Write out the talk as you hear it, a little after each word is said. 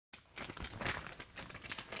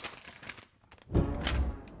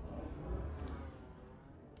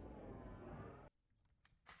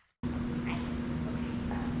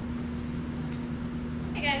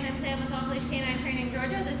Today I'm with Leash K9 Training,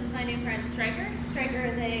 Georgia. This is my new friend Stryker. Stryker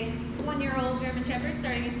is a 1-year-old German Shepherd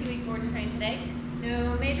starting his 2-week board and train today.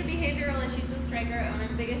 No major behavioral issues with Stryker.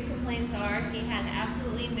 Owner's biggest complaints are he has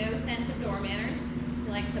absolutely no sense of door manners.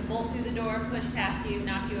 He likes to bolt through the door, push past you,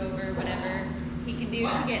 knock you over, whatever he can do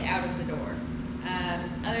to get out of the door.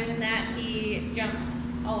 Other than that, he jumps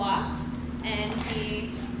a lot and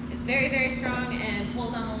he is very, very strong and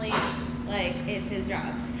pulls on the leash like it's his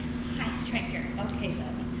job. Hi, Stryker. Okay, buddy.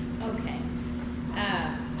 Okay.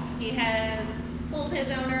 He has pulled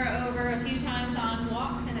his owner over a few times on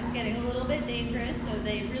walks and it's getting a little bit dangerous, so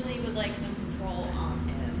they really would like some control on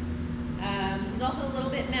him. He's also a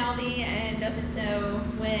little bit mouthy and doesn't know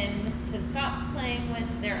when to stop playing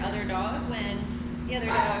with their other dog when the other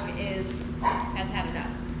dog has had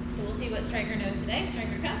enough. So we'll see what Stryker knows today.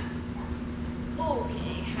 Stryker, come.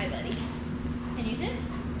 Okay. Hi, buddy. Can you sit?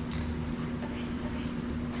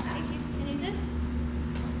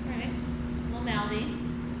 Mouthy.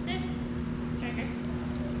 Sit. Stryker.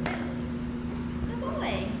 Sit. Good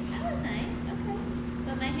boy. That was nice. Okay.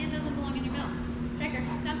 But my hand doesn't belong in your mouth. Stryker,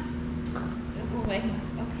 come. Good boy.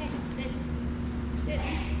 Okay. Sit. Sit.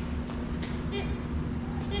 Sit.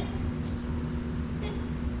 Sit. Sit.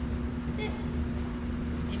 Sit.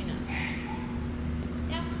 Maybe not.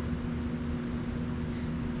 Down.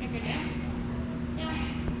 Stryker, down. Down.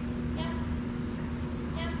 Down.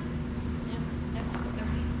 Down. Down. Yep.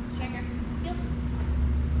 Okay. Stryker. Yep.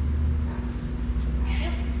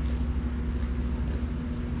 Yep.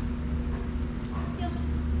 Yep.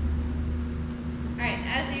 Alright,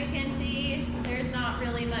 as you can see, there's not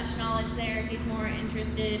really much knowledge there. He's more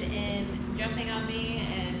interested in jumping on me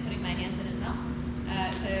and putting my hands in his mouth.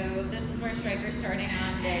 So this is where Stryker's starting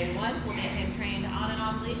on day 1. We'll get him trained on and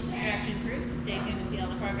off leash, distraction proof. Stay tuned to see all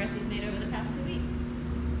the progress he's made over the past 2 weeks.